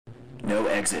No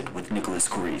Exit with Nicholas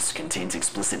Corisse contains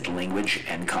explicit language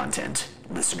and content.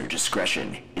 Listener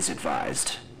discretion is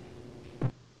advised.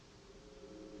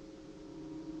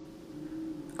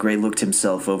 Gray looked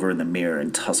himself over in the mirror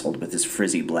and tussled with his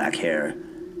frizzy black hair.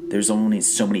 There's only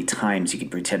so many times he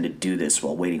could pretend to do this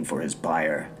while waiting for his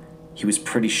buyer. He was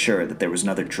pretty sure that there was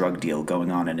another drug deal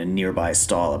going on in a nearby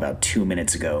stall about 2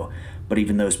 minutes ago, but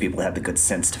even those people had the good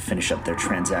sense to finish up their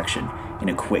transaction in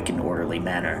a quick and orderly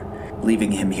manner,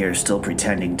 leaving him here still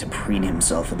pretending to preen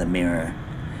himself in the mirror.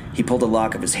 He pulled a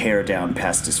lock of his hair down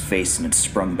past his face and it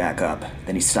sprung back up.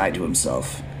 Then he sighed to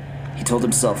himself. He told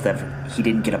himself that if he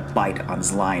didn't get a bite on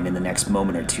his line in the next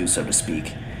moment or two, so to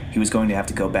speak, he was going to have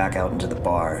to go back out into the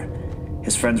bar.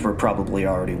 His friends were probably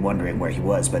already wondering where he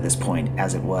was by this point,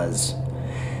 as it was.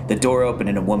 The door opened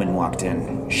and a woman walked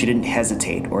in. She didn't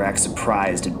hesitate or act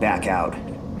surprised and back out.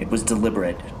 It was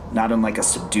deliberate, not unlike a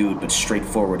subdued but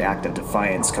straightforward act of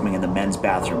defiance coming in the men's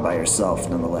bathroom by herself,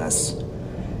 nonetheless.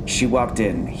 She walked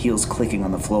in, heels clicking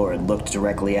on the floor, and looked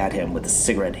directly at him with a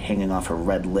cigarette hanging off her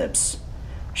red lips.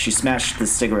 She smashed the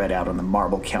cigarette out on the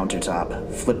marble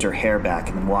countertop, flipped her hair back,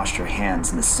 and then washed her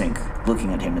hands in the sink,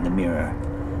 looking at him in the mirror.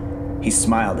 He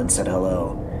smiled and said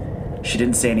hello. She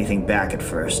didn't say anything back at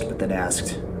first, but then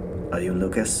asked, "Are you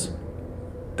Lucas?"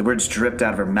 The words dripped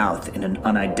out of her mouth in an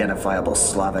unidentifiable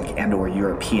Slavic and/or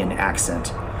European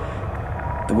accent.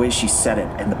 The way she said it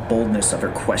and the boldness of her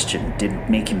question didn't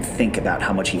make him think about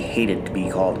how much he hated to be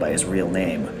called by his real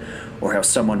name, or how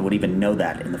someone would even know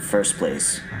that in the first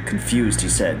place. Confused, he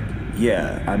said,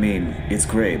 "Yeah, I mean, it's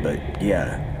great, but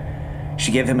yeah."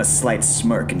 She gave him a slight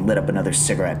smirk and lit up another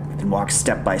cigarette, then walked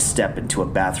step by step into a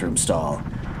bathroom stall.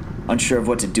 Unsure of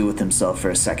what to do with himself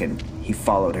for a second, he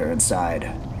followed her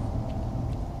inside.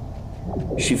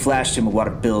 She flashed him a wad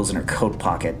of bills in her coat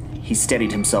pocket. He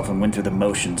steadied himself and went through the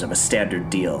motions of a standard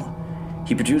deal.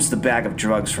 He produced the bag of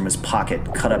drugs from his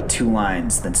pocket, cut up 2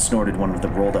 lines, then snorted one of the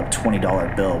rolled-up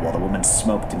 $20 bill while the woman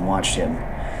smoked and watched him.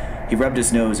 He rubbed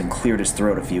his nose and cleared his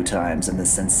throat a few times, and the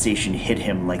sensation hit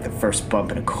him like the first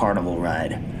bump in a carnival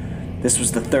ride. This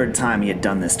was the 3rd time he had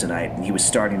done this tonight, and he was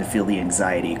starting to feel the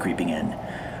anxiety creeping in,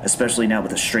 especially now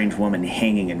with a strange woman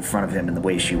hanging in front of him in the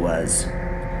way she was.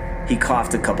 He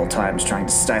coughed a couple times, trying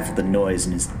to stifle the noise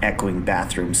in his echoing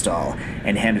bathroom stall,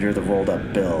 and handed her the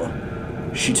rolled-up bill.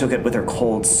 She took it with her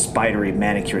cold, spidery,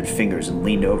 manicured fingers and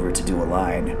leaned over to do a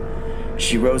line.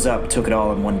 She rose up, took it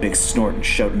all in one big snort, and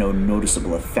showed no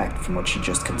noticeable effect from what she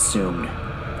just consumed.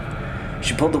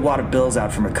 She pulled the wad of bills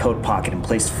out from her coat pocket and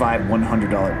placed 5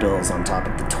 $100 bills on top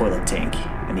of the toilet tank,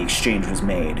 and the exchange was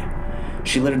made.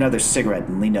 She lit another cigarette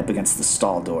and leaned up against the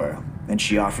stall door. Then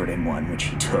she offered him one, which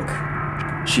he took.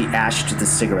 She ashed the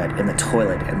cigarette in the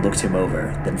toilet and looked him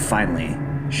over. Then finally,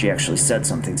 she actually said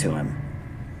something to him.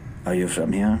 "Are you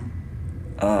from here?"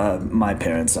 My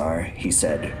parents are," he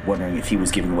said, wondering if he was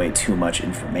giving away too much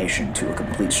information to a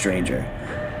complete stranger.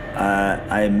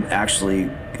 I actually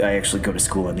go to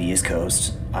school on the East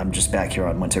Coast. I'm just back here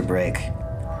on winter break."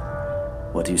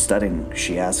 "What are you studying?"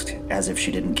 she asked, as if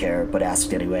she didn't care, but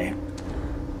asked anyway.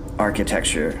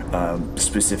 "Architecture,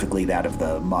 specifically that of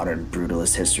the modern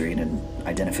brutalist history and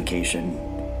identification.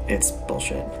 It's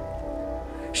bullshit."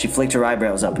 She flicked her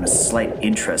eyebrows up in a slight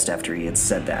interest after he had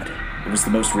said that. It was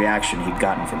the most reaction he'd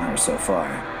gotten from her so far.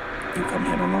 "You come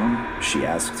here alone?" she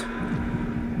asked.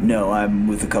 "No, I'm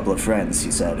with a couple of friends,"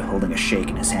 he said, holding a shake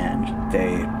in his hand.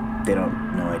 They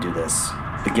don't know I do this."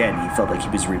 Again, he felt like he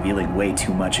was revealing way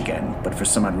too much again, but for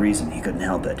some odd reason, he couldn't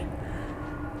help it.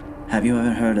 "Have you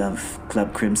ever heard of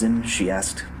Club Crimson?" she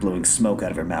asked, blowing smoke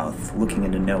out of her mouth, looking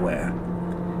into nowhere.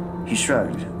 He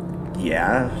shrugged.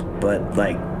 "Yeah, but,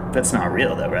 that's not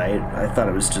real though, right? I thought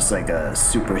it was just like a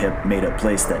super hip made-up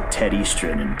place that Ted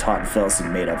Eastern and Todd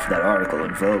Felsen made up for that article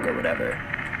in Vogue or whatever."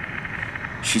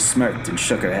 She smirked and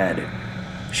shook her head.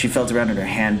 She felt around in her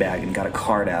handbag and got a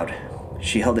card out.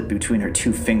 She held it between her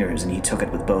 2 fingers and he took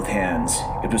it with both hands.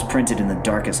 It was printed in the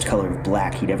darkest color of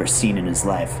black he'd ever seen in his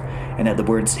life, and had the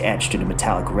words etched in a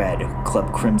metallic red,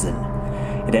 Club Crimson.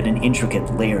 It had an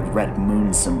intricate, layered red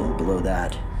moon symbol below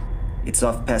that. "It's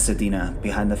off Pasadena,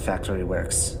 behind the factory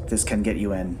works. This can get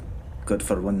you in. Good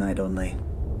for one night only."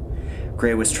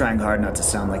 Gray was trying hard not to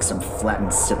sound like some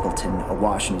flattened simpleton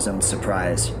awash in his own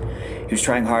surprise. He was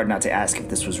trying hard not to ask if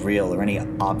this was real or any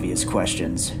obvious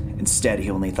questions. Instead, he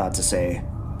only thought to say,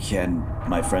 "Can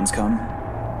my friends come?"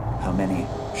 "How many?"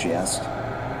 she asked.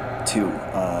 "2,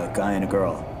 a guy and a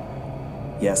girl."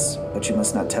 "Yes, but you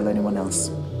must not tell anyone else."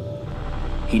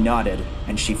 He nodded,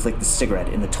 and she flicked the cigarette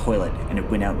in the toilet, and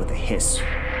it went out with a hiss.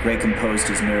 Gray composed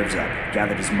his nerves up,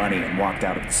 gathered his money, and walked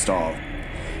out of the stall.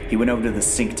 He went over to the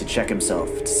sink to check himself,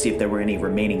 to see if there were any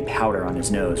remaining powder on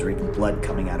his nose or even blood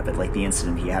coming out of it like the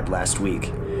incident he had last week.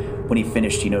 When he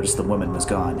finished, he noticed the woman was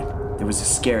gone. There was a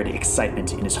scared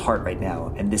excitement in his heart right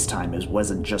now, and this time it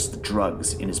wasn't just the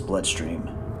drugs in his bloodstream.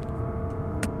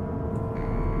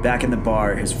 Back in the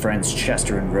bar, his friends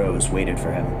Chester and Rose waited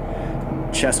for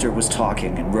him. Chester was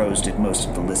talking and Rose did most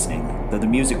of the listening. Though the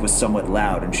music was somewhat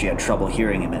loud and she had trouble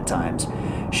hearing him at times,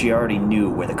 she already knew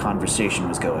where the conversation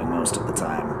was going most of the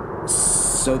time.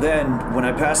 So then, when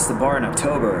I passed the bar in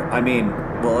October,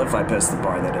 if I passed the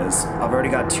bar, that is, I've already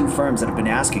got 2 firms that have been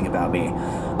asking about me.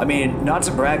 Not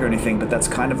to brag or anything, but that's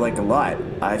kind of like a lot.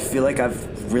 I feel like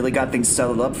I've really got things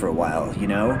settled up for a while, you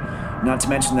know? Not to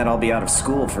mention that I'll be out of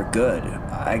school for good.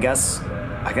 I guess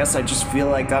I just feel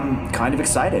like I'm kind of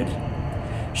excited.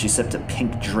 She sipped a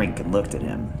pink drink and looked at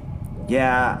him.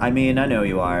 Yeah, I know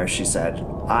you are, she said.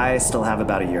 I still have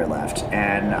about a year left,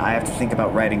 and I have to think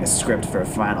about writing a script for a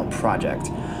final project.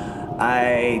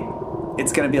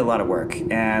 It's gonna be a lot of work,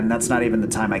 and that's not even the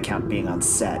time I count being on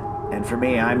set. And for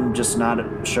me, I'm just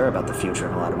not sure about the future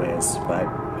in a lot of ways, but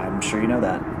I'm sure you know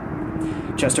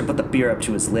that. Chester put the beer up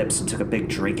to his lips and took a big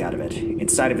drink out of it.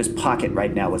 Inside of his pocket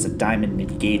right now was a diamond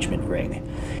engagement ring.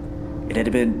 It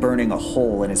had been burning a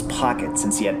hole in his pocket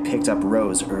since he had picked up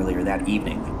Rose earlier that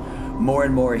evening. More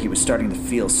and more, he was starting to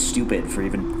feel stupid for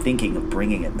even thinking of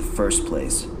bringing it in the first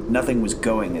place. Nothing was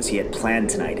going as he had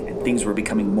planned tonight, and things were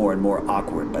becoming more and more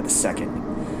awkward by the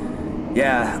second.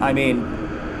 Yeah, I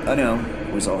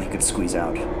know, was all he could squeeze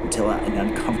out, until an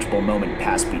uncomfortable moment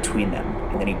passed between them,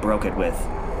 and then he broke it with,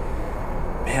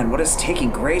 Man, what is taking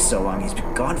Gray so long? He's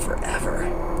been gone forever.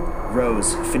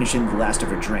 Rose, finishing the last of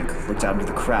her drink, looked out into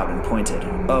the crowd and pointed.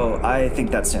 Oh, I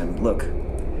think that's him. Look.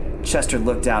 Chester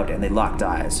looked out and they locked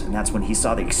eyes, and that's when he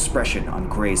saw the expression on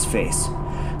Gray's face.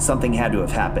 Something had to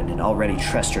have happened, and already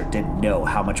Chester didn't know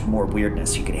how much more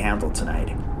weirdness he could handle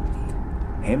tonight.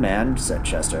 Hey man, said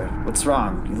Chester. What's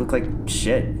wrong? You look like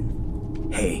shit.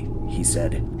 Hey, he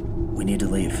said. We need to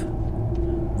leave.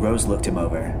 Rose looked him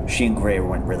over. She and Gray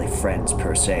weren't really friends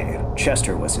per se.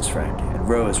 Chester was his friend, and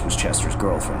Rose was Chester's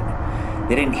girlfriend.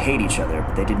 They didn't hate each other,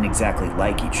 but they didn't exactly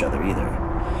like each other either.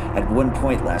 At one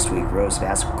point last week, Rose had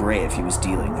asked Gray if he was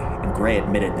dealing, and Gray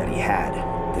admitted that he had.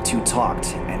 The two talked,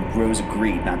 and Rose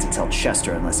agreed not to tell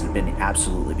Chester unless it had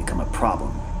absolutely become a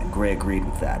problem, and Gray agreed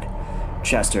with that.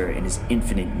 Chester, in his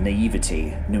infinite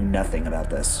naivety, knew nothing about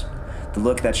this. The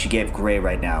look that she gave Gray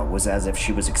right now was as if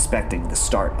she was expecting the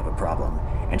start of a problem,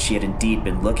 and she had indeed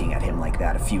been looking at him like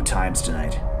that a few times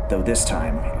tonight, though this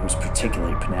time it was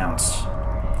particularly pronounced.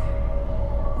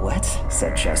 What?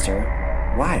 Said Chester.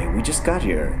 Why? We just got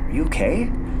here. You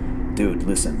okay? Dude,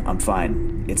 listen, I'm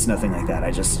fine. It's nothing like that.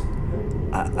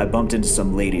 I bumped into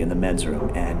some lady in the men's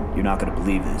room, and you're not gonna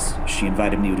believe this. She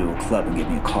invited me to a club and gave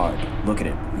me a card. Look at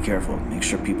it. Be careful. Make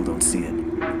sure people don't see it.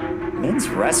 Men's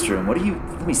restroom?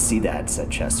 Let me see that, said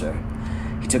Chester.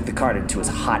 He took the card into his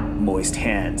hot, moist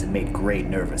hands and made Gray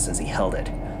nervous as he held it.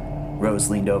 Rose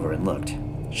leaned over and looked.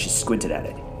 She squinted at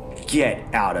it. Get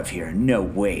out of here. No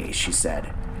way, she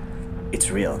said. It's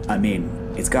real.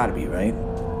 It's gotta be, right?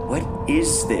 What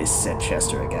is this? Said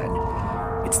Chester again.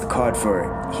 It's the card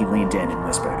for... He leaned in and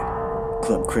whispered.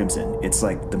 Club Crimson. It's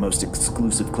like the most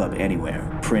exclusive club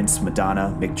anywhere. Prince,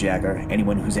 Madonna, Mick Jagger,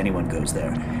 anyone who's anyone goes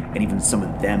there. And even some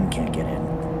of them can't get in.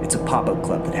 It's a pop-up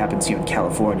club that happens here in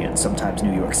California and sometimes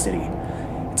New York City.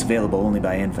 It's available only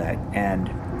by invite, and...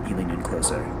 He leaned in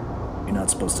closer. You're not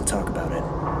supposed to talk about it.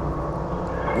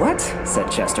 What?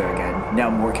 Said Chester again, now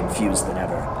more confused than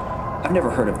ever. I've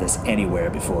never heard of this anywhere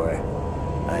before.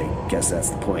 I guess that's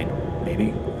the point,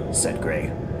 maybe, said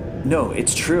Gray. No,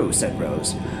 it's true, said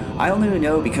Rose. I only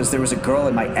know because there was a girl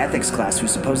in my ethics class who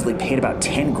supposedly paid about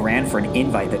 10 grand for an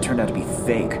invite that turned out to be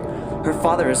fake. Her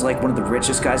father is like one of the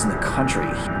richest guys in the country.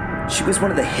 She was one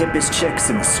of the hippest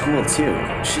chicks in the school, too.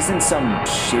 She's in some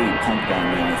shitty punk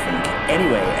band now, I think.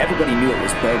 Anyway, everybody knew it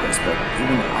was bogus, but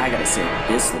even I gotta say,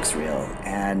 this looks real,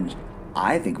 and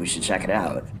I think we should check it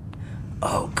out.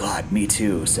 Oh god, me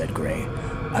too, said Gray.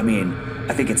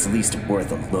 I think it's at least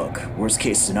worth a look. Worst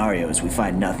case scenario is we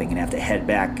find nothing and have to head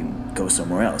back and go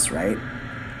somewhere else, right?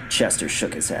 Chester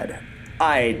shook his head.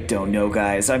 I don't know,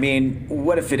 guys.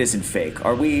 What if it isn't fake?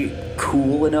 Are we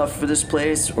cool enough for this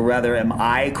place? Or rather, am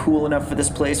I cool enough for this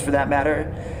place, for that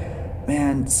matter?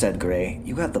 Man, said Gray,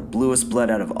 you got the bluest blood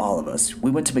out of all of us.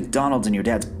 We went to McDonald's in your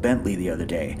dad's Bentley the other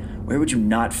day. Where would you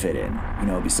not fit in?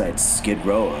 Besides Skid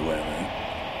Row or whatever.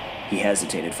 He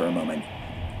hesitated for a moment,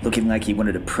 looking like he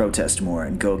wanted to protest more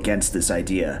and go against this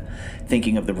idea.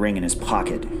 Thinking of the ring in his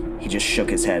pocket, he just shook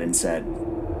his head and said,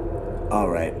 All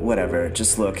right, whatever.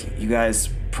 Just look, you guys,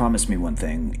 promise me one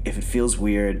thing. If it feels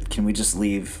weird, can we just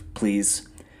leave, please?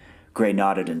 Gray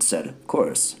nodded and said, of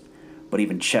course. But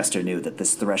even Chester knew that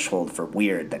this threshold for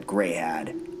weird that Gray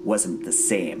had wasn't the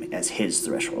same as his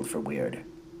threshold for weird.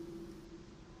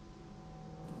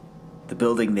 The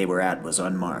building they were at was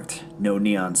unmarked. No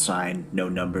neon sign, no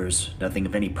numbers, nothing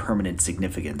of any permanent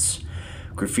significance.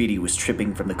 Graffiti was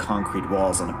tripping from the concrete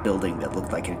walls on a building that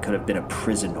looked like it could have been a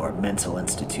prison or mental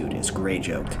institute, as Gray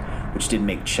joked, which didn't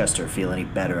make Chester feel any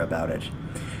better about it.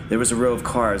 There was a row of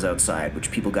cars outside,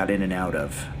 which people got in and out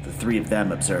of. The three of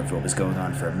them observed what was going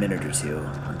on for a minute or two,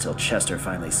 until Chester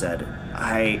finally said,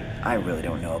 I really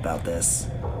don't know about this.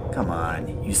 Come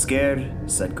on, you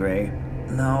scared? Said Gray.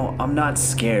 No, I'm not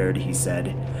scared, he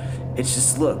said. It's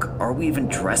just, look, are we even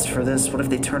dressed for this? What if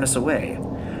they turn us away?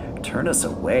 Turn us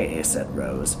away, said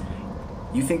Rose.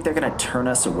 You think they're gonna turn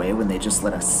us away when they just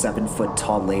let a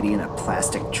 7-foot-tall lady in a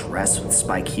plastic dress with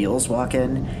spike heels walk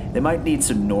in? They might need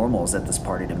some normals at this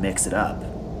party to mix it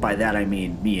up. By that I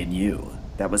mean me and you.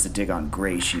 That was a dig on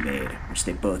Gray she made, which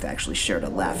they both actually shared a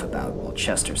laugh about while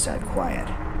Chester sat quiet.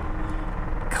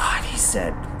 God, he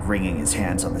said, wringing his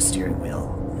hands on the steering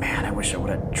wheel. Man, I wish I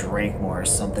would have drank more or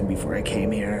something before I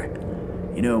came here.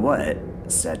 You know what?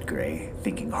 Said Gray,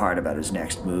 thinking hard about his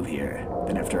next move here.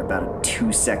 Then after about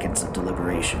 2 seconds of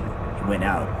deliberation, he went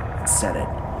out and said it.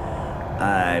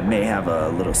 I may have a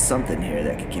little something here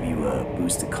that could give you a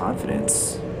boost of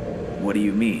confidence. What do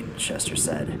you mean? Chester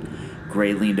said.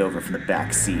 Gray leaned over from the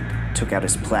back seat, took out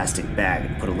his plastic bag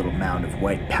and put a little mound of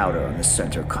white powder on the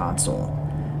center console.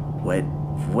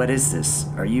 What is this?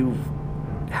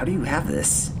 How do you have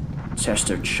this?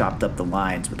 Chester chopped up the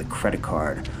lines with a credit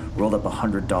card, rolled up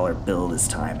 $100 bill this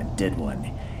time, and did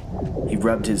one. He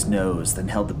rubbed his nose, then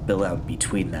held the bill out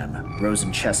between them. Rose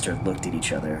and Chester looked at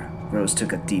each other. Rose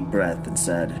took a deep breath and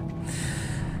said,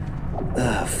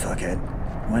 fuck it.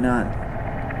 Why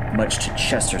not? Much to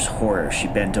Chester's horror, she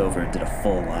bent over and did a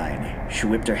full line. She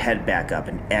whipped her head back up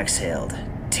and exhaled.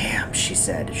 Damn, she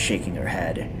said, shaking her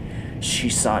head. She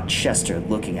saw Chester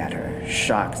looking at her,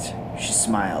 shocked. She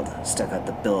smiled, stuck out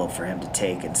the bill for him to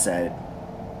take, and said,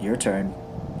 your turn.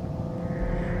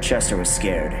 Chester was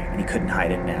scared, and he couldn't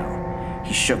hide it now.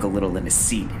 He shook a little in his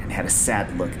seat and had a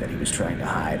sad look that he was trying to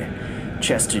hide.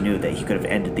 Chester knew that he could have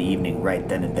ended the evening right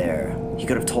then and there. He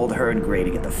could have told her and Gray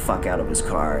to get the fuck out of his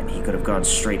car, and he could have gone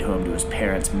straight home to his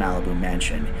parents' Malibu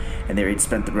mansion, and there he'd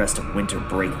spent the rest of winter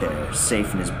break there,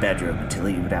 safe in his bedroom until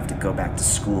he would have to go back to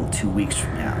school 2 weeks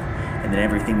from now, and then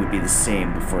everything would be the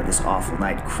same before this awful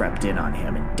night crept in on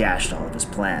him and dashed all of his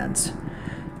plans.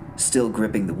 Still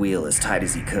gripping the wheel as tight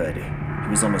as he could, he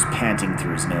was almost panting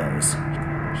through his nose.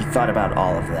 He thought about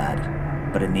all of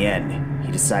that, but in the end,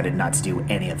 he decided not to do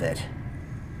any of it.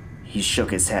 He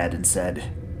shook his head and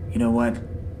said, you know what?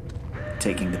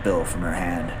 Taking the bill from her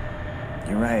hand.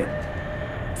 You're right.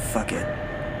 Fuck it.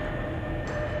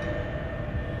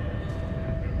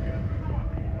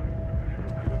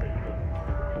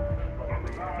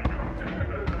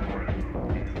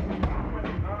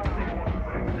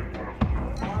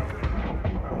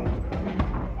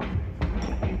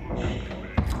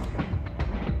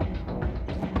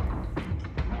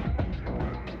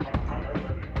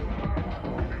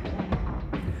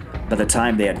 By the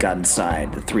time they had got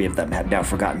inside, the three of them had now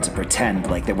forgotten to pretend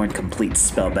like they weren't complete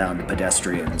spellbound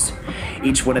pedestrians.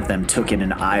 Each one of them took in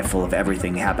an eyeful of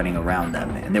everything happening around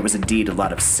them, and there was indeed a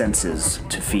lot of senses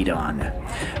to feed on.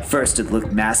 First, it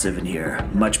looked massive in here,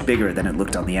 much bigger than it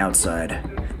looked on the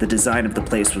outside. The design of the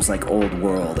place was like old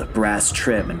world, brass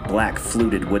trim and black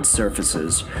fluted wood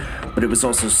surfaces, but it was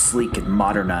also sleek and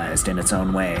modernized in its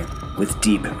own way, with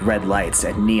deep red lights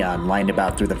and neon lined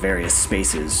about through the various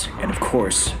spaces. And of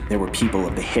course, there were people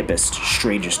of the hippest,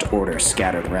 strangest order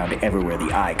scattered around everywhere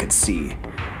the eye could see.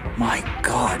 My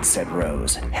God, said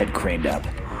Rose, head craned up.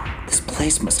 This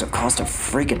place must have cost a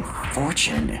friggin'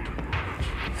 fortune.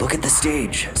 Look at the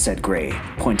stage, said Gray,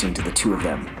 pointing to the two of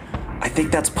them. I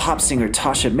think that's pop singer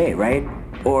Tasha May, right?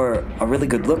 Or a really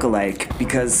good lookalike,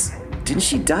 because didn't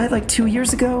she die like 2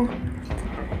 years ago?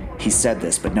 He said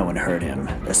this, but no one heard him,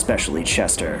 especially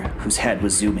Chester, whose head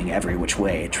was zooming every which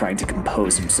way, trying to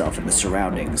compose himself in the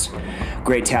surroundings.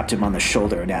 Gray tapped him on the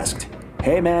shoulder and asked,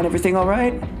 Hey man, everything all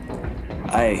right?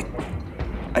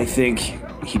 I think,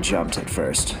 he jumped at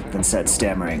first, then said,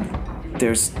 stammering,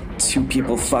 There's 2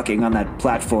 people fucking on that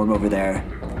platform over there.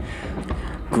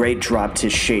 Gray dropped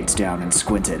his shades down and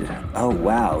squinted. Oh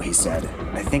wow, he said.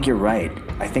 I think you're right.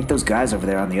 I think those guys over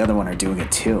there on the other one are doing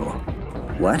it too.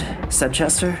 What? Said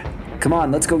Chester. Come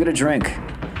on, let's go get a drink.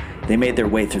 They made their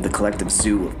way through the collective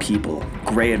zoo of people.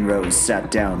 Gray and Rose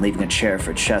sat down, leaving a chair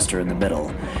for Chester in the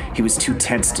middle. He was too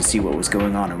tense to see what was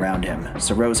going on around him,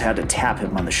 so Rose had to tap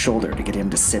him on the shoulder to get him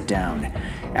to sit down.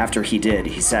 After he did,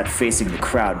 he sat facing the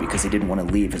crowd because he didn't want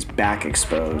to leave his back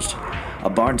exposed. A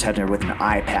bartender with an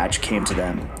eye patch came to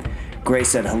them. Gray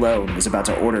said hello and was about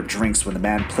to order drinks when the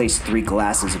man placed 3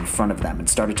 glasses in front of them and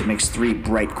started to mix 3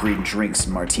 bright green drinks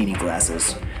in martini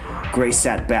glasses. Gray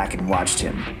sat back and watched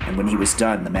him, and when he was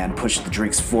done, the man pushed the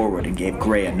drinks forward and gave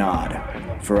Gray a nod.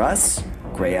 "For us?"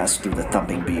 Gray asked through the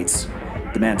thumping beats.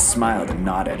 The man smiled and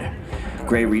nodded.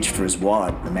 Gray reached for his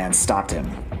wallet, and the man stopped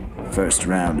him. "First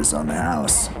round is on the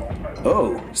house."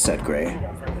 "Oh," said Gray.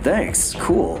 "Thanks,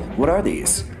 cool. What are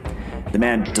these?" The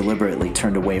man deliberately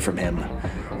turned away from him,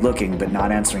 looking but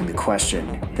not answering the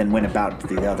question, then went about to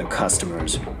the other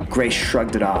customers. Gray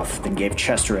shrugged it off, then gave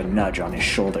Chester a nudge on his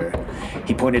shoulder.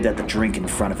 He pointed at the drink in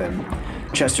front of him.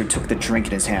 Chester took the drink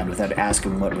in his hand without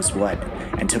asking what was what,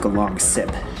 and took a long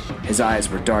sip. His eyes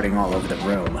were darting all over the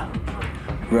room.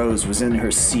 Rose was in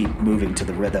her seat, moving to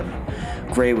the rhythm.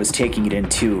 Gray was taking it in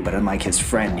too, but unlike his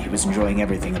friend, he was enjoying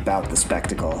everything about the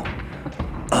spectacle.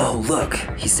 "Oh, look,"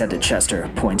 he said to Chester,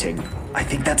 pointing. "I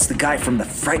think that's the guy from the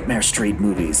Frightmare Street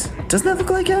movies. Doesn't that look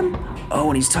like him? Oh,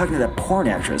 and he's talking to that porn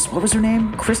actress. What was her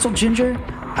name? Crystal Ginger?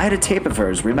 I had a tape of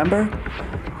hers, remember?"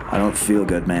 "I don't feel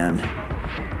good, man."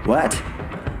 "What?"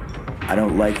 "I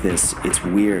don't like this. It's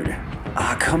weird."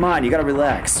 "Ah, come on, you gotta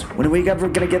relax. When are we ever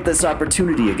gonna get this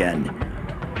opportunity again?"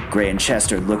 Gray and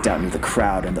Chester looked out into the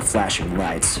crowd and the flashing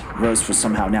lights. Rose was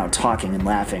somehow now talking and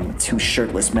laughing with 2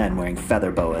 shirtless men wearing feather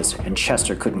boas, and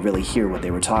Chester couldn't really hear what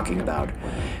they were talking about.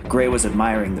 Gray was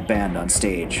admiring the band on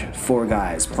stage, 4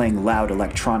 guys playing loud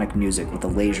electronic music with a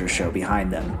laser show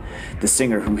behind them. The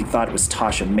singer, who he thought was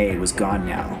Tasha May, was gone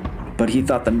now, but he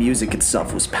thought the music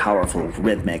itself was powerful,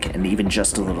 rhythmic, and even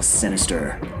just a little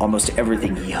sinister. Almost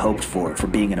everything he hoped for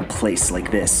being in a place like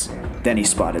this. Then he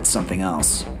spotted something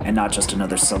else, and not just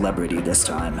another celebrity this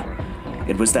time.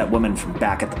 It was that woman from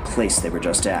back at the place they were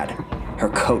just at. Her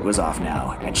coat was off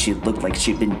now, and she looked like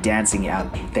she'd been dancing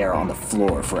out there on the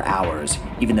floor for hours,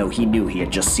 even though he knew he had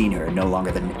just seen her no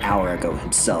longer than an hour ago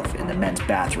himself in the men's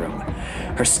bathroom.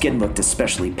 Her skin looked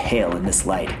especially pale in this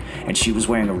light, and she was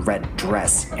wearing a red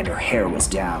dress, and her hair was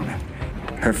down.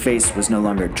 Her face was no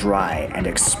longer dry and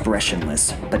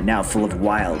expressionless, but now full of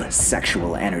wild,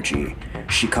 sexual energy.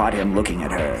 She caught him looking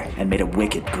at her and made a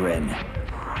wicked grin.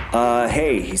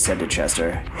 Hey, he said to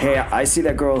Chester. "Hey, I see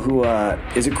that girl who,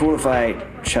 is it cool if I—"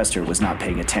 Chester was not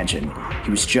paying attention.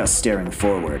 He was just staring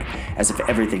forward, as if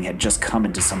everything had just come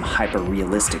into some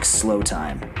hyper-realistic slow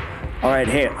time. "Alright,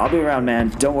 hey, I'll be around,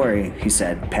 man. Don't worry," he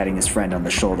said, patting his friend on the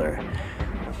shoulder.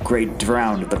 Gray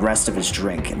drowned the rest of his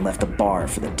drink and left the bar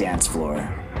for the dance floor.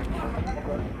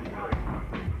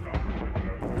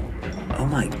 "Oh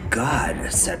my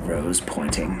God," said Rose,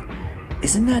 pointing.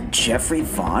 "Isn't that Jeffrey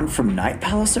Vaughn from Night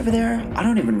Palace over there? I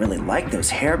don't even really like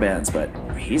those hairbands, but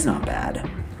he's not bad."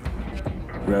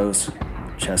 "Rose,"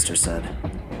 Chester said,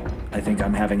 "I think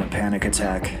I'm having a panic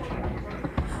attack."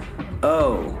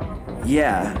 "Oh,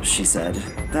 yeah," she said.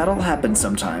 "That'll happen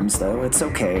sometimes, though. It's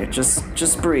okay.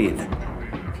 Just breathe."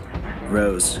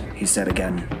 "Rose," he said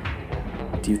again,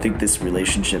 "do you think this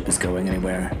relationship is going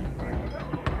anywhere?"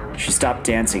 She stopped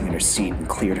dancing in her seat and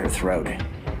cleared her throat.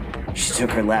 She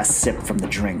took her last sip from the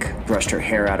drink, brushed her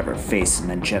hair out of her face, and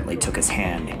then gently took his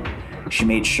hand. She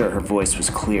made sure her voice was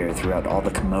clear throughout all the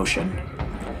commotion.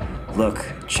 "Look,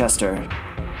 Chester,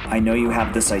 I know you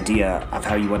have this idea of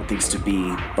how you want things to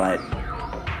be, but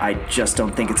I just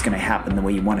don't think it's going to happen the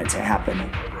way you want it to happen."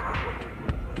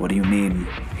 "What do you mean?"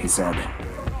 he said.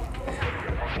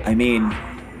 "I mean,"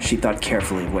 she thought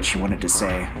carefully of what she wanted to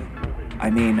say. "I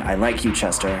mean, I like you,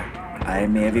 Chester. I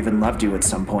may have even loved you at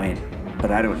some point,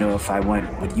 but I don't know if I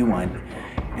want what you want,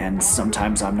 and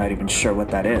sometimes I'm not even sure what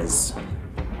that is."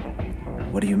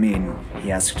 "What do you mean?"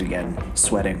 he asked again,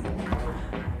 sweating.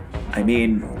 "I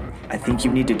mean, I think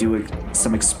you need to do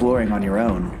some exploring on your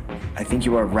own. I think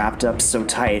you are wrapped up so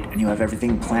tight and you have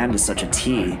everything planned to such a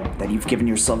T that you've given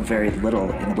yourself very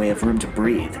little in the way of room to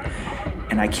breathe.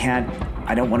 And I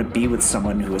don't want to be with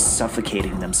someone who is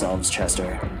suffocating themselves,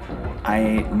 Chester.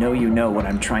 I know you know what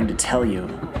I'm trying to tell you."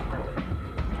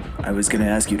 "I was going to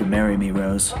ask you to marry me,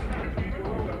 Rose."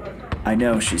 "I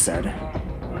know," she said.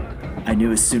 "I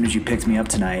knew as soon as you picked me up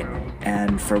tonight,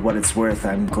 and for what it's worth,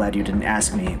 I'm glad you didn't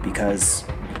ask me, because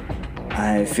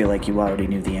I feel like you already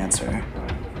knew the answer."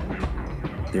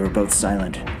 They were both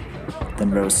silent.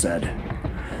 Then Rose said,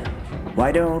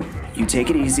 "Why don't you take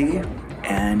it easy,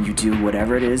 and you do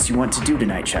whatever it is you want to do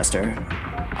tonight, Chester.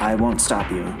 I won't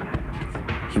stop you."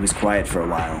 He was quiet for a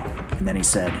while, and then he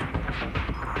said,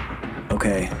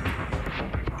 Okay.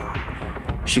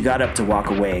 She got up to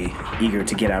walk away, eager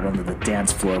to get out onto the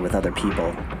dance floor with other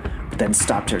people, but then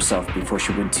stopped herself before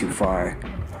she went too far.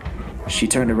 She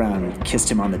turned around,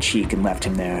 kissed him on the cheek, and left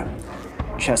him there.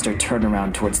 Chester turned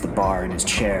around towards the bar in his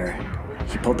chair.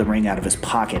 He pulled the ring out of his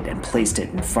pocket and placed it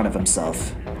in front of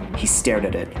himself. He stared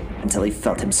at it until he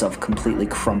felt himself completely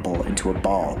crumple into a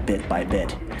ball bit by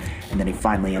bit, and then he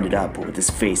finally ended up with his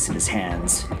face in his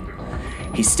hands.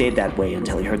 He stayed that way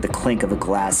until he heard the clink of a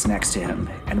glass next to him,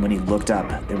 and when he looked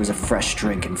up, there was a fresh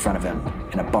drink in front of him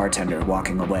and a bartender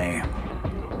walking away.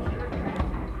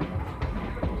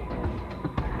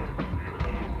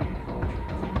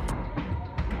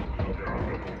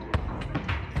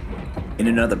 In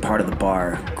another part of the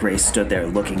bar, Grace stood there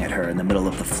looking at her in the middle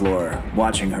of the floor,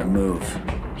 watching her move.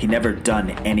 He'd never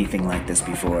done anything like this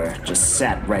before, just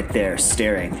sat right there,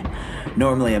 staring.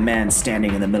 Normally, a man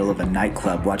standing in the middle of a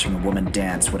nightclub watching a woman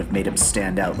dance would have made him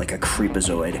stand out like a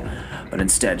creepazoid, but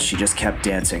instead she just kept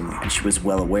dancing, and she was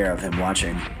well aware of him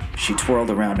watching. She twirled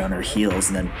around on her heels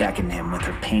and then beckoned him with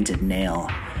her painted nail.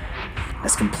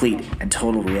 As complete and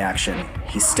total reaction,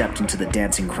 he stepped into the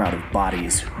dancing crowd of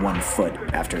bodies, one foot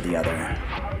after the other.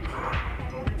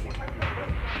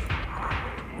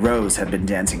 Rose had been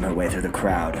dancing her way through the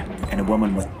crowd, and a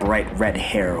woman with bright red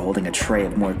hair holding a tray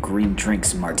of more green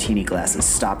drinks and martini glasses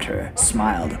stopped her,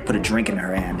 smiled, put a drink in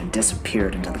her hand, and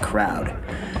disappeared into the crowd.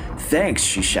 "Thanks,"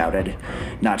 she shouted,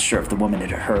 not sure if the woman had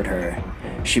heard her.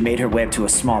 She made her way up to a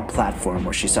small platform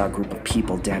where she saw a group of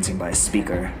people dancing by a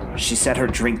speaker. She set her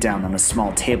drink down on a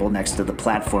small table next to the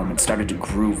platform and started to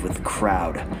groove with the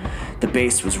crowd. The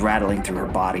bass was rattling through her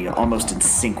body, almost in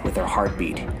sync with her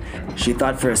heartbeat. She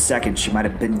thought for a second she might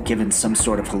have been given some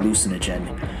sort of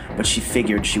hallucinogen, but she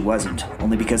figured she wasn't,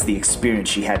 only because the experience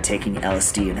she had taking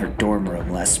LSD in her dorm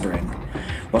room last spring.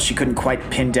 While she couldn't quite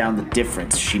pin down the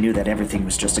difference, she knew that everything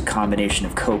was just a combination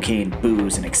of cocaine,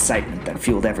 booze, and excitement that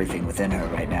fueled everything within her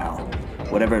right now.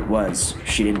 Whatever it was,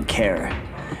 she didn't care.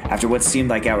 After what seemed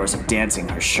like hours of dancing,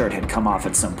 her shirt had come off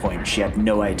at some point and she had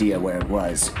no idea where it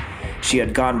was. She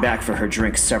had gone back for her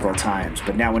drink several times,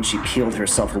 but now when she peeled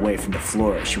herself away from the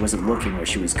floor, she wasn't looking where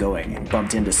she was going and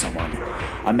bumped into someone.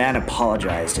 A man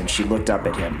apologized and she looked up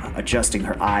at him, adjusting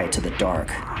her eye to the dark.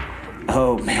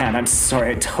 "Oh man, I'm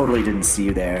sorry, I totally didn't see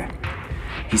you there."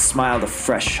 He smiled a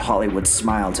fresh Hollywood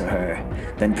smile to her,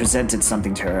 then presented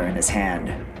something to her in his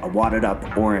hand, a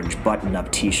wadded-up orange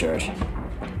button-up t-shirt.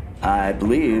 "I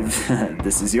believe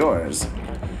this is yours."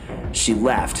 She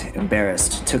laughed,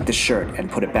 embarrassed, took the shirt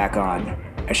and put it back on.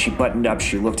 As she buttoned up,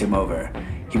 she looked him over.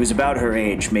 He was about her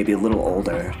age, maybe a little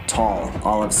older, tall,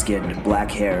 olive-skinned, black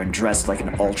hair, and dressed like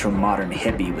an ultra-modern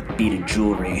hippie with beaded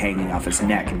jewelry hanging off his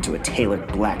neck into a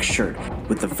tailored black shirt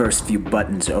with the first few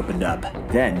buttons opened up.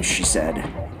 Then she said,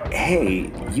 "Hey,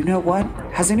 you know what?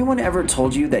 Has anyone ever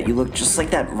told you that you look just like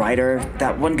that writer,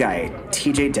 that one guy,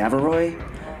 TJ Daveroy?"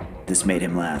 This made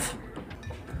him laugh.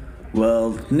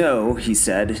 "Well, no," he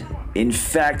said. "In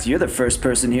fact, you're the first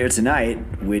person here tonight,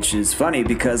 which is funny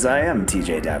because I am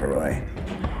TJ Daveroy."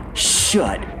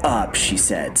 "Shut up," she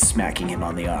said, smacking him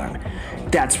on the arm.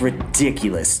 "That's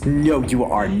ridiculous. No, you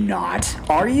are not.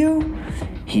 Are you?"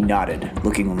 He nodded,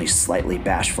 looking only slightly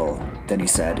bashful. Then he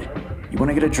said, "You want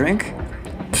to get a drink?"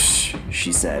 "Psh,"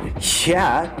 she said.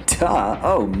 "Yeah, duh.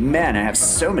 Oh man, I have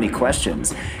so many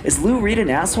questions. Is Lou Reed an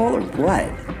asshole or what?"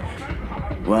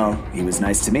 "Well, he was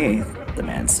nice to me," the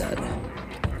man said.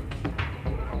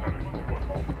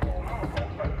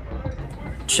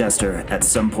 Chester, at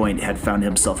some point, had found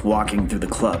himself walking through the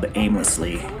club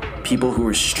aimlessly. People who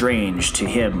were strange to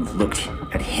him looked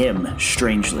at him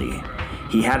strangely.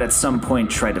 He had at some point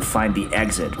tried to find the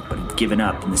exit, but had given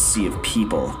up in the sea of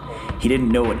people. He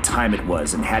didn't know what time it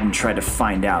was and hadn't tried to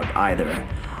find out either.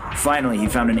 Finally, he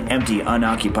found an empty,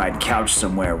 unoccupied couch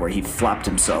somewhere where he flopped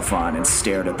himself on and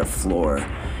stared at the floor.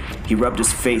 He rubbed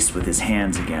his face with his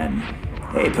hands again.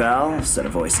 "Hey, pal," said a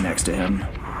voice next to him.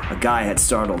 A guy had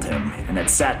startled him and had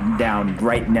sat down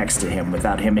right next to him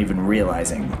without him even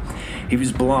realizing. He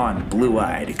was blonde,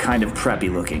 blue-eyed, kind of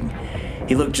preppy looking.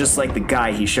 He looked just like the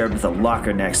guy he shared with a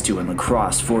locker next to in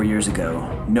lacrosse 4 years ago.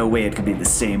 No way it could be the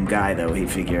same guy, though, he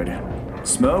figured.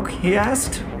 "Smoke?" he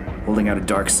asked, holding out a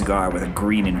dark cigar with a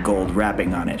green and gold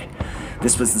wrapping on it.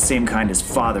 This was the same kind his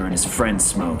father and his friends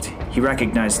smoked. He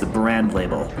recognized the brand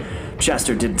label.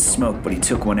 Chester didn't smoke, but he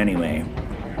took one anyway.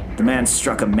 The man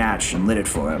struck a match and lit it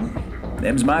for him.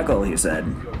 "Name's Michael," he said.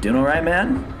 "Doing all right,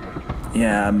 man?"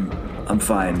 "Yeah, I'm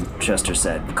fine," Chester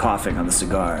said, coughing on the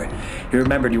cigar. He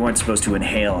remembered you weren't supposed to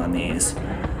inhale on these.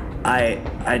 I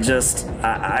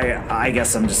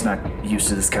guess I'm just not used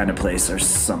to this kind of place or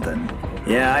something."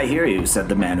 "Yeah, I hear you," said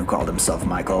the man who called himself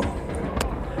Michael.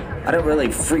 I don't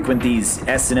really frequent these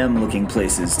S&M looking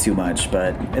places too much,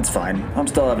 but it's fine. I'm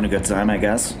still having a good time, I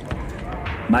guess.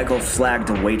 Michael flagged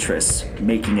a waitress,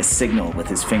 making a signal with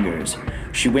his fingers.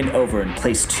 She went over and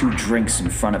placed 2 drinks in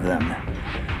front of them.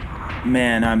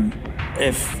 Man,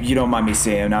 if you don't mind me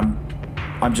saying, I'm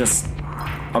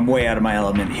way out of my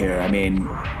element here. I mean,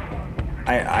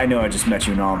 I know I just met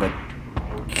you and all, but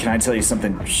can I tell you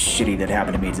something shitty that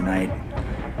happened to me tonight?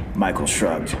 Michael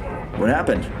shrugged. What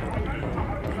happened?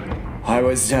 I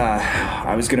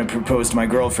was gonna propose to my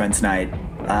girlfriend tonight.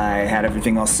 I had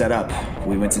everything all set up.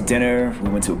 We went to dinner, we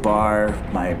went to a bar.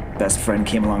 My best friend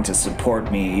came along to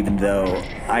support me, even though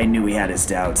I knew he had his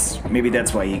doubts. Maybe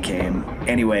that's why he came.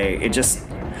 Anyway, it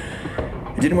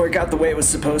didn't work out the way it was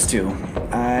supposed to.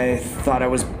 I thought I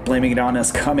was blaming it on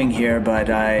us coming here, but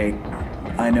I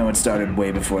know it started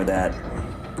way before that.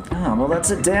 Oh, well, that's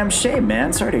a damn shame,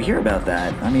 man. Sorry to hear about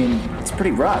that. I mean, it's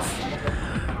pretty rough.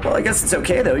 Well, I guess it's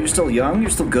okay, though. You're still young, you're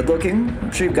still good looking.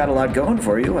 I'm sure you've got a lot going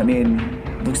for you. I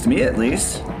mean, looks to me at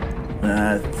least.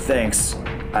 Thanks.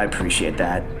 I appreciate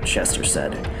that, Chester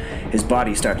said. His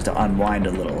body started to unwind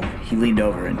a little. He leaned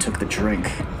over and took the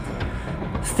drink.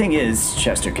 Thing is,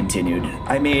 Chester continued,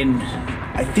 I mean,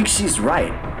 I think she's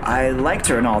right. I liked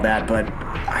her and all that, but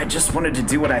I just wanted to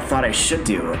do what I thought I should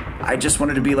do. I just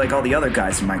wanted to be like all the other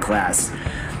guys in my class.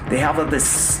 They have all this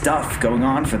stuff going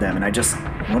on for them, and I just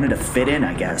wanted to fit in,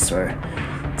 I guess, or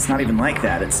it's not even like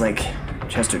that. It's like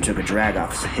Chester took a drag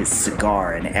off his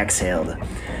cigar and exhaled.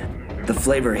 The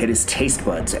flavor hit his taste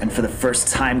buds, and for the first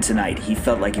time tonight, he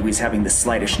felt like he was having the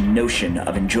slightest notion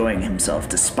of enjoying himself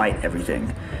despite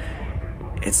everything.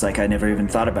 It's like I never even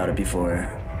thought about it before.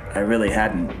 I really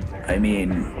hadn't. I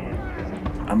mean,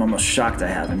 I'm almost shocked I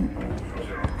haven't.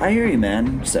 I hear you,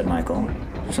 man, said Michael.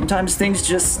 Sometimes things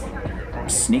just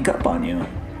sneak up on you.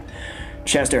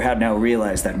 Chester had now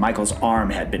realized that Michael's arm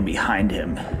had been behind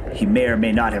him. He may or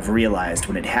may not have realized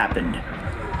when it happened.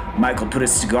 Michael put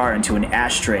his cigar into an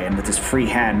ashtray and with his free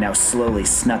hand now slowly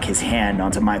snuck his hand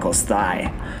onto Michael's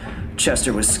thigh.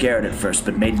 Chester was scared at first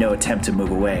but made no attempt to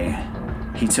move away.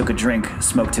 He took a drink,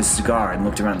 smoked his cigar, and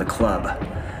looked around the club.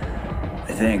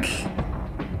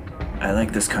 I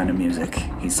like this kind of music,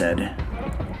 he said.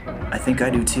 I think I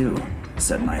do too,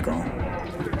 said Michael.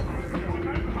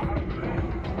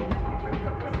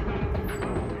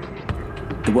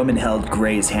 The woman held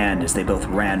Gray's hand as they both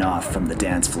ran off from the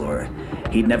dance floor.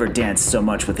 He'd never danced so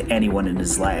much with anyone in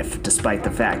his life, despite the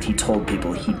fact he told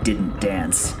people he didn't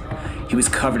dance. He was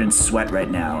covered in sweat right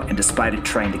now, and despite it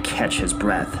trying to catch his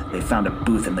breath, they found a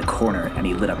booth in the corner and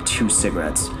he lit up 2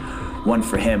 cigarettes, one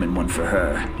for him and one for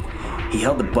her. He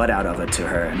held the butt out of it to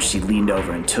her and she leaned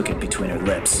over and took it between her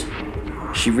lips.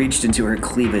 She reached into her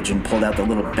cleavage and pulled out the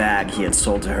little bag he had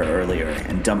sold to her earlier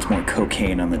and dumped more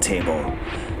cocaine on the table.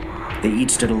 They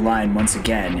each stood a line once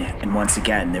again, and once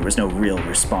again there was no real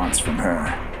response from her.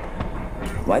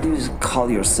 Why do you call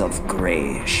yourself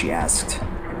Gray? She asked.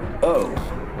 Oh.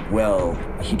 Well,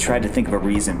 he tried to think of a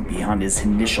reason beyond his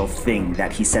initial thing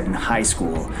that he said in high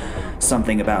school.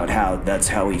 Something about how that's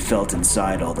how he felt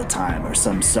inside all the time, or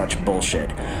some such bullshit.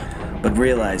 But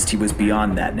realized he was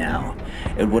beyond that now.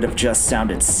 It would have just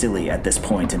sounded silly at this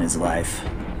point in his life.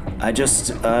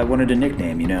 I wanted a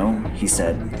nickname, you know, he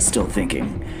said, still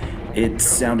thinking. It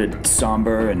sounded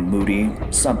somber and moody,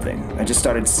 something. I just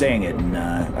started saying it and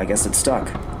I guess it stuck.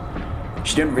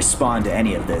 She didn't respond to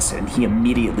any of this, and he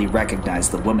immediately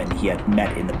recognized the woman he had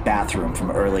met in the bathroom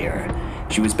from earlier.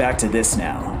 She was back to this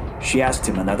now. She asked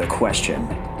him another question.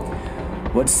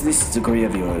 What's this degree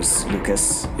of yours,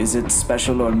 Lucas? Is it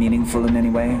special or meaningful in any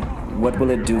way? What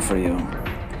will it do for you?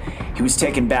 He was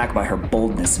taken back by her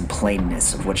boldness and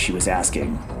plainness of what she was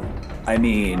asking. I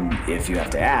mean, if you have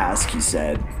to ask, he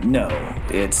said, no,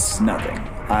 it's nothing.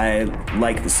 I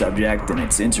like the subject and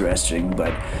it's interesting,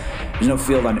 but there's no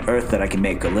field on earth that I can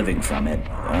make a living from it,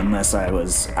 unless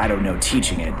I don't know,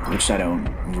 teaching it, which I don't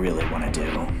really want to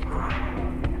do.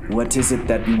 What is it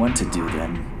that you want to do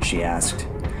then? She asked.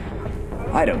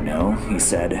 I don't know, he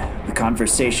said. The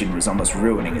conversation was almost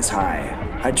ruining his high.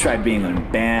 I tried being in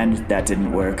a band, that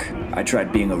didn't work. I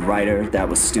tried being a writer, that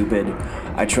was stupid.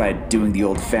 I tried doing the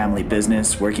old family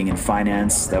business, working in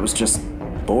finance, that was just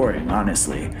boring,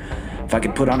 honestly. If I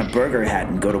could put on a burger hat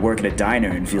and go to work at a diner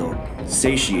and feel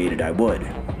satiated, I would.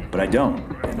 But I don't,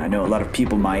 and I know a lot of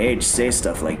people my age say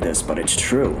stuff like this, but it's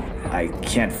true. I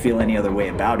can't feel any other way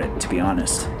about it, to be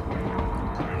honest.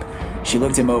 She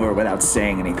looked him over without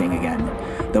saying anything again,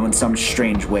 though in some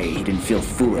strange way he didn't feel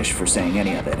foolish for saying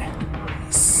any of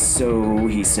it. So,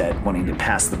 he said, wanting to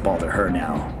pass the ball to her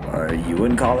now, are you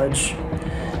in college?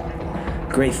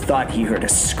 Gray thought he heard a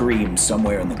scream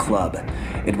somewhere in the club.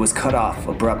 It was cut off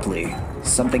abruptly.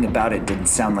 Something about it didn't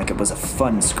sound like it was a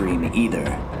fun scream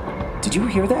either. "Did you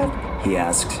hear that?" he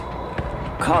asked.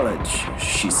 "College,"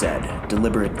 she said,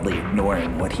 deliberately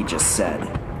ignoring what he just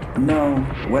said. "No,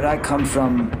 where I come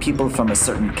from, people from a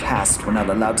certain caste were not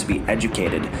allowed to be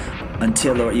educated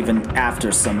until or even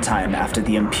after some time after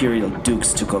the imperial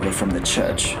dukes took over from the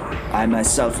church. I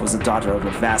myself was a daughter of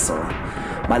a vassal.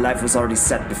 My life was already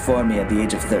set before me at the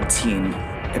age of 13.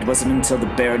 It wasn't until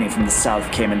the barony from the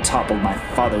south came and toppled my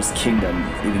father's kingdom,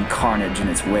 leaving carnage in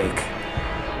its wake.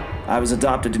 I was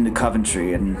adopted into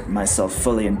Coventry and myself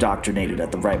fully indoctrinated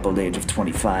at the ripe old age of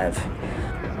 25.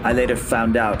 I later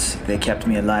found out they kept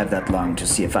me alive that long to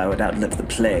see if I would outlive the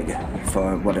plague,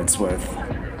 for what it's worth."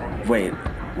 "Wait,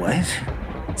 what?"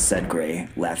 said Gray,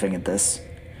 laughing at this.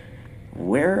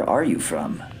 "Where are you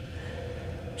from?"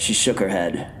 She shook her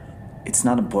head. "It's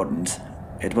not important.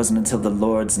 It wasn't until the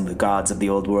lords and the gods of the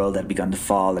old world had begun to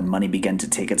fall and money began to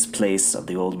take its place of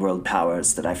the old world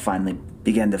powers that I finally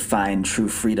began to find true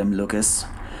freedom, Lucas.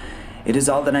 It is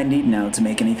all that I need now to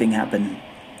make anything happen.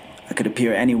 I could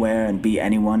appear anywhere and be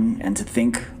anyone, and to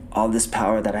think all this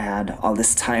power that I had, all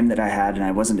this time that I had, and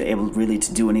I wasn't able really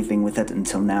to do anything with it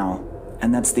until now.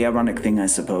 And that's the ironic thing, I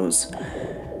suppose,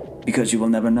 because you will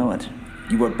never know it.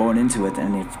 You were born into it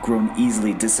and have grown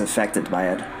easily disaffected by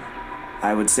it.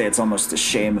 I would say it's almost a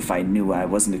shame if I knew I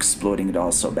wasn't exploiting it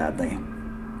all so badly."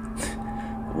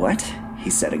 "What?" he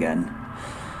said again.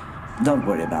 "Don't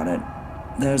worry about it.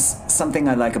 There's something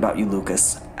I like about you,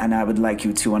 Lucas, and I would like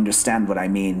you to understand what I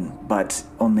mean, but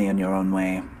only in your own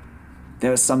way.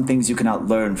 There are some things you cannot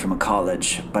learn from a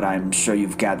college, but I'm sure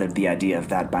you've gathered the idea of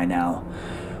that by now.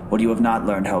 What you have not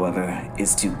learned, however,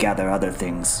 is to gather other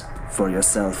things for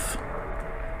yourself."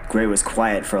 Gray was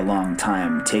quiet for a long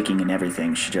time, taking in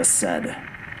everything she just said.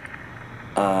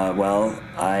 Well,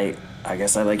 I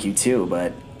guess I like you too,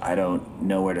 but I don't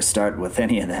know where to start with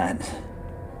any of that."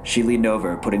 She leaned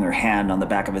over, putting her hand on the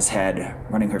back of his head,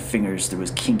 running her fingers through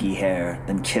his kinky hair,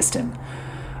 then kissed him.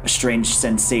 A strange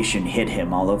sensation hit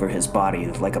him all over his body,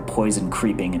 like a poison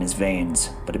creeping in his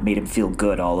veins, but it made him feel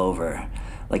good all over,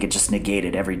 like it just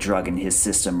negated every drug in his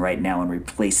system right now and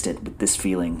replaced it with this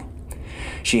feeling.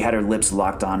 She had her lips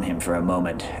locked on him for a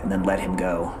moment, and then let him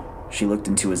go. She looked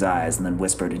into his eyes and then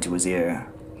whispered into his ear,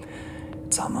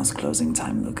 "It's almost closing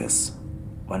time, Lucas.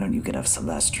 Why don't you get us a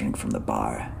last drink from the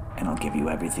bar, and I'll give you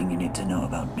everything you need to know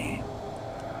about me."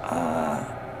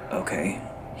 Okay,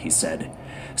 he said,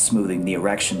 smoothing the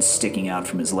erection sticking out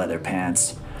from his leather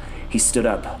pants. He stood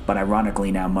up, but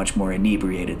ironically now much more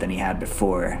inebriated than he had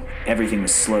before. Everything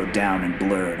was slowed down and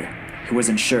blurred. He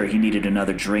wasn't sure he needed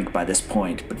another drink by this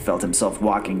point, but felt himself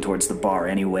walking towards the bar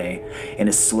anyway, in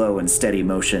a slow and steady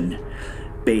motion.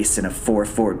 Bass in a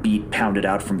 4/4 beat pounded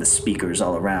out from the speakers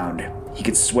all around. He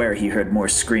could swear he heard more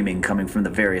screaming coming from the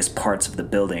various parts of the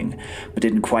building, but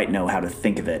didn't quite know how to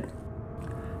think of it.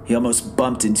 He almost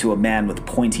bumped into a man with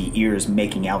pointy ears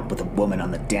making out with a woman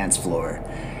on the dance floor.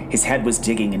 His head was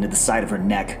digging into the side of her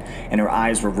neck, and her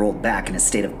eyes were rolled back in a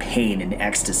state of pain and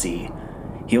ecstasy.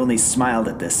 He only smiled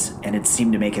at this, and it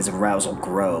seemed to make his arousal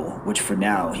grow, which for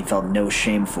now he felt no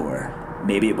shame for.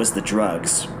 Maybe it was the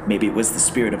drugs, maybe it was the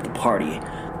spirit of the party.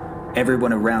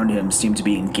 Everyone around him seemed to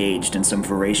be engaged in some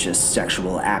voracious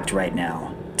sexual act right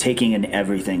now. Taking in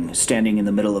everything, standing in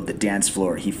the middle of the dance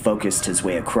floor, he focused his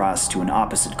way across to an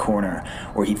opposite corner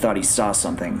where he thought he saw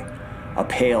something. A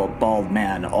pale, bald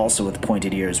man, also with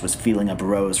pointed ears, was feeling up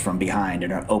Rose from behind in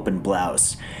her open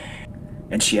blouse,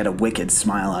 and she had a wicked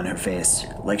smile on her face,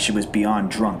 like she was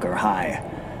beyond drunk or high.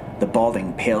 The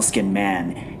balding, pale-skinned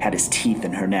man had his teeth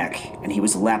in her neck, and he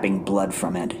was lapping blood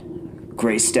from it.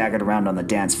 Gray staggered around on the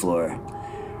dance floor.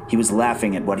 He was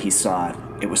laughing at what he saw.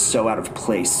 It was so out of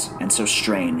place and so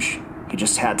strange. He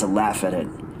just had to laugh at it.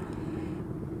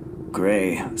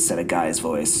 "Gray," said a guy's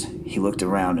voice. He looked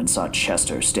around and saw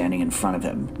Chester standing in front of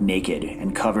him, naked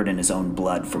and covered in his own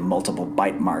blood from multiple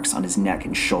bite marks on his neck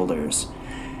and shoulders.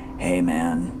 "Hey,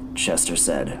 man," Chester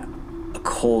said. A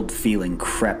cold feeling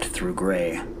crept through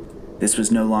Gray. This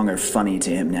was no longer funny to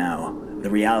him now. The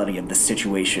reality of the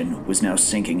situation was now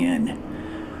sinking in.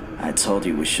 "I told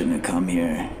you we shouldn't have come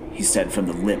here," he said from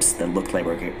the lips that looked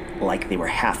like they were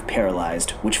half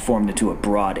paralyzed, which formed into a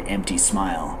broad, empty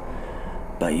smile.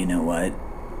 "But you know what?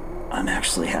 I'm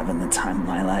actually having the time of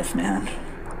my life, man."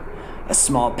 A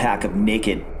small pack of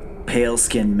naked,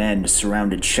 pale-skinned men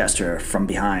surrounded Chester from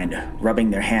behind,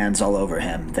 rubbing their hands all over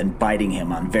him, then biting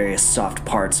him on various soft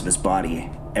parts of his body.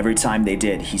 Every time they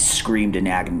did, he screamed in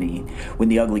agony, when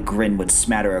the ugly grin would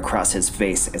smatter across his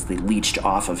face as they leached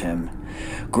off of him.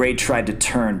 Gray tried to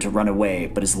turn to run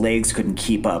away, but his legs couldn't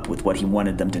keep up with what he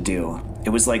wanted them to do. It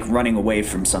was like running away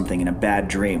from something in a bad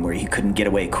dream where he couldn't get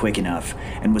away quick enough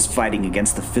and was fighting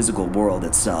against the physical world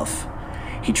itself.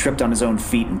 He tripped on his own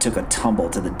feet and took a tumble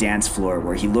to the dance floor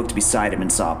where he looked beside him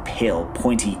and saw a pale,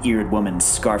 pointy-eared woman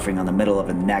scarfing on the middle of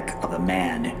the neck of a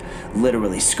man.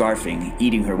 Literally scarfing,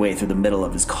 eating her way through the middle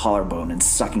of his collarbone and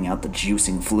sucking out the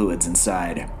juicing fluids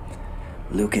inside.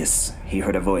 "Lucas," he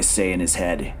heard a voice say in his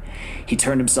head. He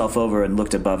turned himself over and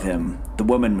looked above him. The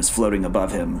woman was floating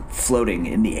above him, floating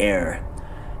in the air.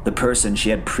 The person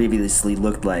she had previously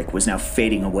looked like was now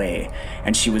fading away,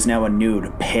 and she was now a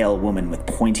nude, pale woman with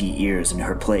pointy ears in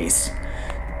her place.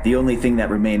 The only thing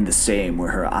that remained the same were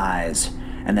her eyes,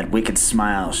 and that wicked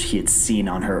smile he had seen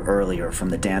on her earlier from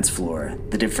the dance floor.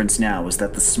 The difference now was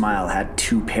that the smile had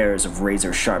 2 pairs of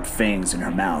razor-sharp fangs in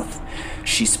her mouth.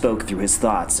 She spoke through his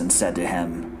thoughts and said to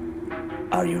him,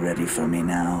 "Are you ready for me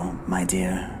now, my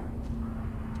dear?"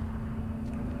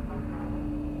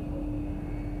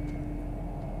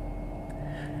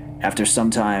 After some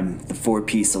time, the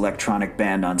 4-piece electronic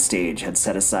band on stage had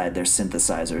set aside their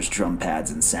synthesizers, drum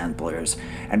pads, and samplers,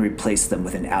 and replaced them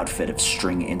with an outfit of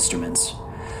string instruments.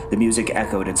 The music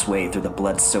echoed its way through the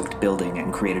blood-soaked building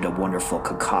and created a wonderful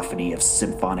cacophony of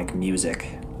symphonic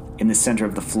music. In the center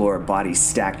of the floor, bodies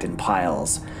stacked in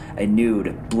piles. A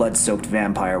nude, blood-soaked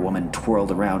vampire woman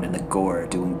twirled around in the gore,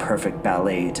 doing perfect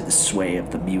ballet to the sway of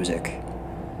the music.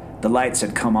 The lights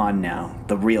had come on now,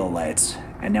 the real lights,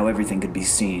 and now everything could be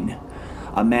seen.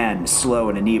 A man, slow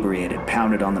and inebriated,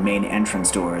 pounded on the main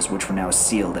entrance doors, which were now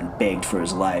sealed, and begged for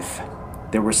his life.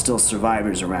 There were still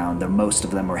survivors around, though most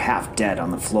of them were half dead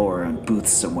on the floor or in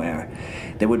booths somewhere.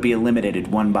 They would be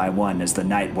eliminated one by one as the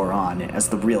night wore on, as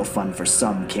the real fun for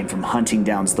some came from hunting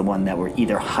down the one that were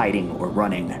either hiding or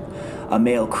running. A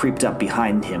male creeped up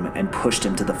behind him and pushed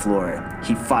him to the floor.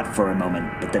 He fought for a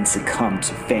moment, but then succumbed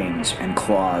to fangs and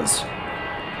claws.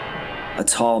 A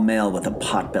tall male with a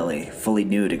potbelly, fully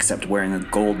nude except wearing a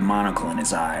gold monocle in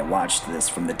his eye, watched this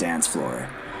from the dance floor.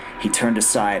 He turned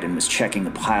aside and was checking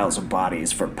the piles of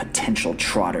bodies for potential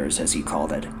trotters, as he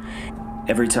called it.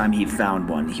 Every time he found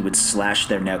one, he would slash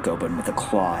their neck open with a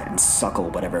claw and suckle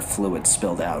whatever fluid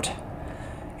spilled out.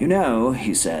 "You know,"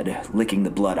 he said, licking the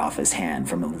blood off his hand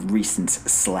from a recent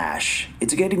slash,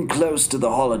 "it's getting close to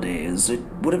the holidays. It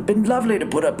would have been lovely to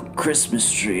put up a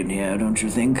Christmas tree in here, don't you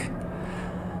think?"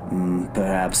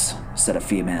 Perhaps, said a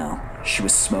female. She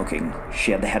was smoking.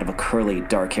 She had the head of a curly,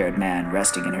 dark-haired man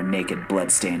resting in her naked,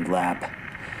 blood-stained lap.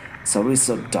 "It's always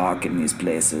so dark in these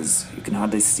places. You can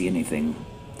hardly see anything.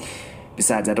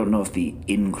 Besides, I don't know if the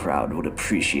in-crowd would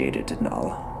appreciate it and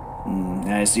all."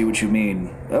 "I see what you mean."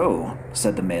 "Oh,"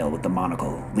 said the male with the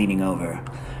monocle, leaning over.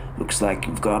 "Looks like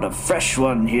you've got a fresh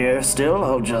one here still.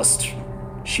 I'll just..."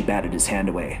 She batted his hand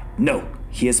away. "No,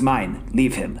 he is mine.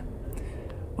 Leave him."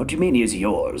 "What do you mean he is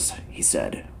yours?" he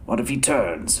said. "What if he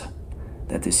turns?"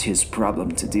 "That is his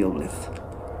problem to deal with."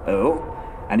 "Oh?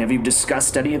 And have you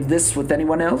discussed any of this with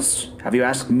anyone else? Have you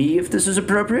asked me if this is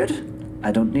appropriate?"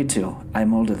 "I don't need to.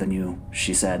 I'm older than you,"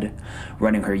 she said,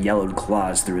 running her yellowed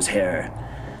claws through his hair.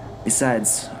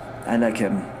 "Besides, I like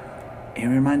him. He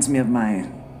reminds me of my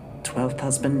 12th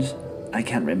husband. I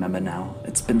can't remember now.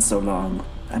 It's been so long.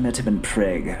 I met him in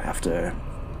Prague after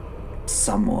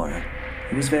some war.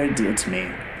 He was very dear to me."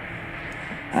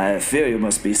 "I fear you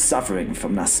must be suffering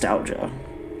from nostalgia."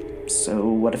 "So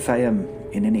what if I am?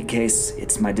 In any case,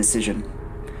 it's my decision."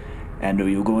 "And are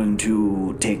you going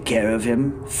to take care of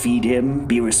him, feed him,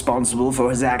 be responsible for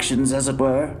his actions, as it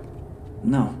were?"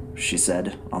 "No," she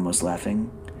said, almost laughing.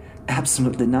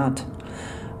 "Absolutely not.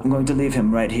 I'm going to leave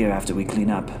him right here after we clean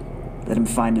up. Let him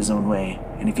find his own way,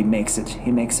 and if he makes it,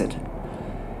 he makes it.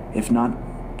 If not,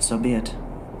 so be it.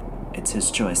 It's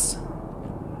his choice."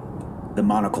 The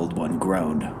monocled one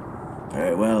groaned.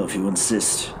 "Very well, if you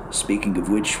insist. Speaking of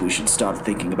which, we should start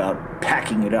thinking about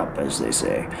packing it up, as they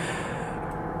say.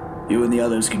 You and the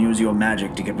others can use your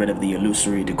magic to get rid of the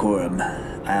illusory decorum.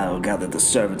 I'll gather the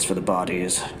servants for the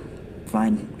bodies."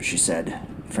 "Fine," she said,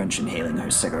 French inhaling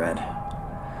her cigarette.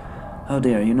 "Oh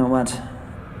dear, you know what?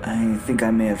 I think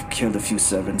I may have killed a few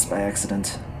servants by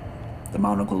accident." The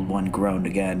monocled one groaned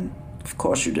again. "Of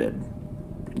course you did.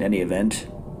 In any event,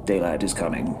 daylight is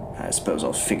coming. I suppose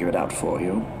I'll figure it out for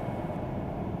you."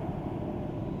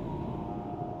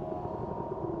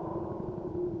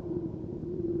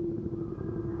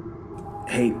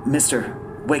 "Hey, mister,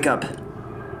 wake up."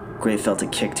 Gray felt a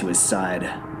kick to his side.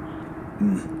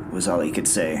 Was all he could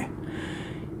say.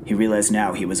 He realized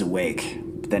now he was awake,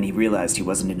 but then he realized he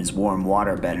wasn't in his warm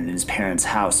waterbed in his parents'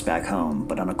 house back home,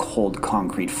 but on a cold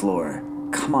concrete floor.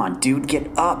 "Come on, dude,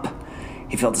 get up!"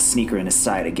 He felt a sneaker in his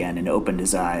side again and opened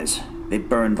his eyes. They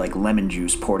burned like lemon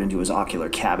juice poured into his ocular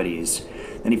cavities.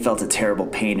 Then he felt a terrible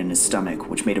pain in his stomach,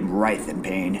 which made him writhe in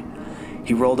pain.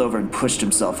 He rolled over and pushed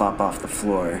himself up off the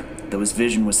floor. Though his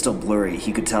vision was still blurry,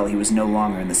 he could tell he was no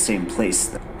longer in the same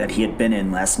place that he had been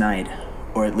in last night,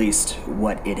 or at least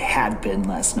what it had been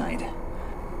last night.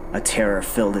 A terror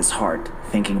filled his heart,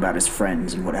 thinking about his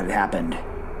friends and what had happened,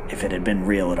 if it had been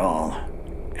real at all.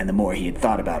 And the more he had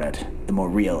thought about it, the more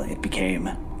real it became.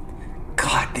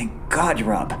 "God, thank God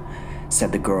you're up,"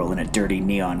 said the girl in a dirty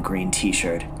neon green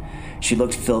t-shirt. She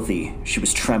looked filthy, she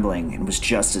was trembling, and was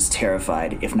just as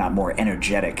terrified, if not more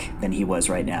energetic, than he was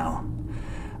right now.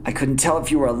 "I couldn't tell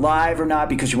if you were alive or not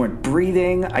because you weren't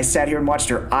breathing. I sat here and watched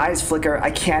your eyes flicker. I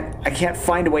can't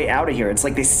find a way out of here. It's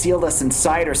like they sealed us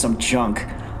inside or some junk."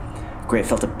 Gray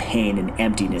felt a pain and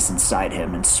emptiness inside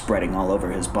him and spreading all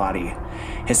over his body.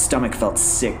 His stomach felt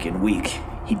sick and weak.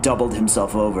 He doubled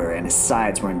himself over and his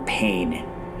sides were in pain.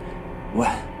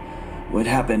 What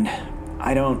happened?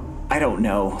 I don't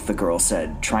know," the girl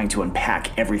said, trying to unpack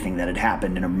everything that had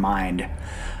happened in her mind.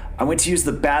 "I went to use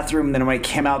the bathroom, and then when I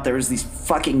came out, there was these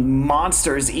fucking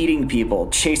monsters eating people,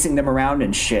 chasing them around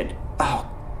and shit. Oh,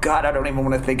 God, I don't even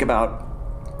want to think about.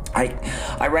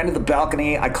 I ran to the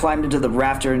balcony, I climbed into the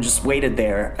rafter and just waited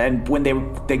there. And when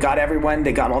they got everyone,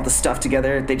 they got all the stuff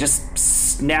together, they just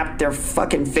snapped their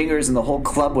fucking fingers and the whole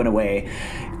club went away.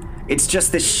 It's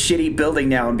just this shitty building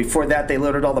now, and before that they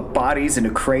loaded all the bodies into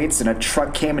crates and a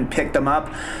truck came and picked them up.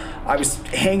 I was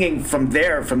hanging from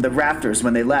the rafters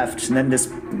when they left, and then this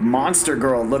monster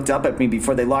girl looked up at me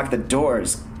before they locked the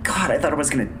doors. God, I thought I was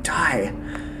gonna die."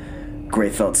 Gray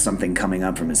felt something coming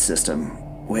up from his system.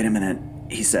 "Wait a minute,"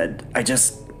 he said.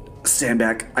 Stand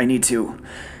back, I need to."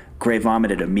 Gray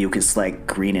vomited a mucus-like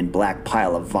green and black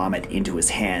pile of vomit into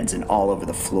his hands and all over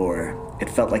the floor. It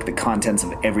felt like the contents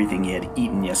of everything he had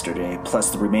eaten yesterday, plus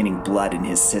the remaining blood in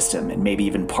his system and maybe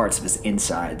even parts of his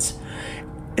insides.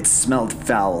 It smelled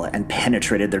foul and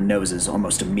penetrated their noses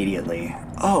almost immediately.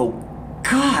 "Oh,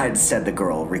 God," said the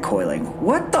girl, recoiling.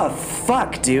 "What the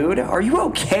fuck, dude? Are you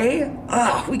okay?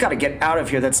 Ugh, we gotta get out of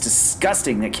here. That's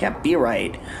disgusting. That can't be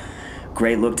right."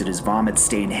 Gray looked at his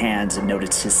vomit-stained hands and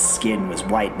noticed his skin was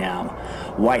white now.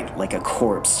 White like a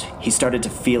corpse. He started to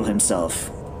feel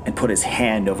himself and put his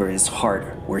hand over his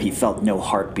heart where he felt no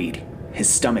heartbeat. His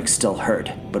stomach still hurt,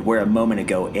 but where a moment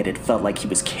ago it had felt like he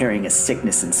was carrying a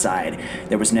sickness inside,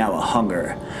 there was now a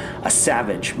hunger. A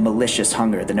savage, malicious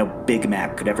hunger that no Big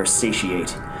Mac could ever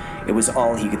satiate. It was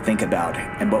all he could think about,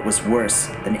 and what was worse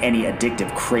than any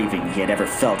addictive craving he had ever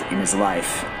felt in his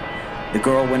life. The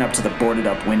girl went up to the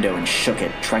boarded-up window and shook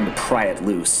it, trying to pry it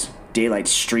loose. Daylight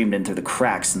streamed in through the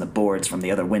cracks in the boards from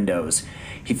the other windows.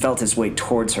 He felt his way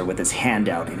towards her with his hand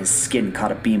out, and his skin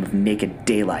caught a beam of naked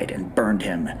daylight and burned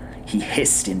him. He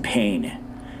hissed in pain.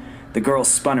 The girl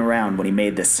spun around when he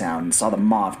made this sound and saw the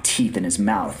mauve teeth in his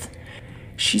mouth.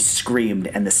 She screamed,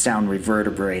 and the sound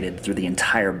reverberated through the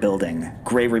entire building.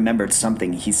 Gray remembered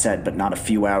something he said but not a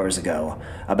few hours ago,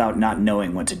 about not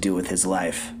knowing what to do with his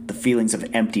life. The feelings of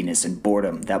emptiness and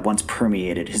boredom that once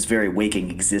permeated his very waking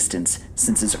existence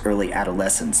since his early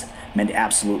adolescence meant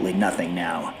absolutely nothing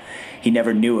now. He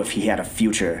never knew if he had a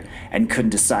future, and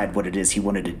couldn't decide what it is he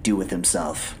wanted to do with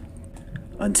himself.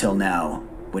 Until now,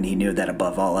 when he knew that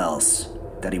above all else,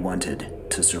 that he wanted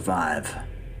to survive.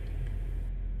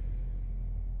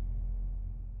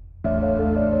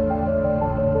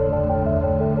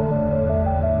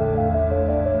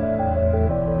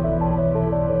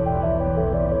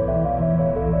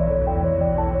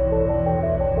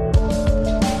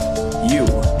 You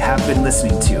have been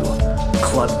listening to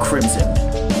Club Crimson,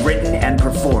 written and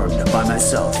performed by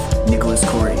myself, Nicholas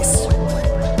Correse.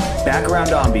 Background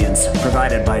ambience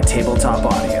provided by Tabletop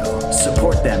Audio.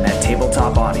 Support them at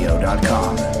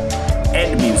tabletopaudio.com.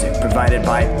 End music provided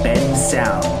by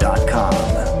bensound.com.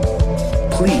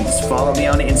 Please follow me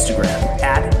on Instagram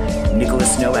at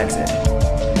NicholasNoExit.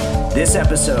 This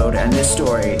episode and this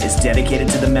story is dedicated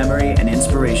to the memory and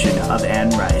inspiration of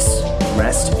Anne Rice.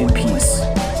 Rest in peace.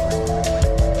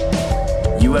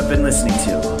 You have been listening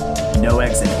to No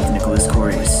Exit with Nicholas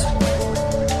Correse.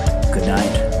 Good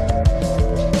night.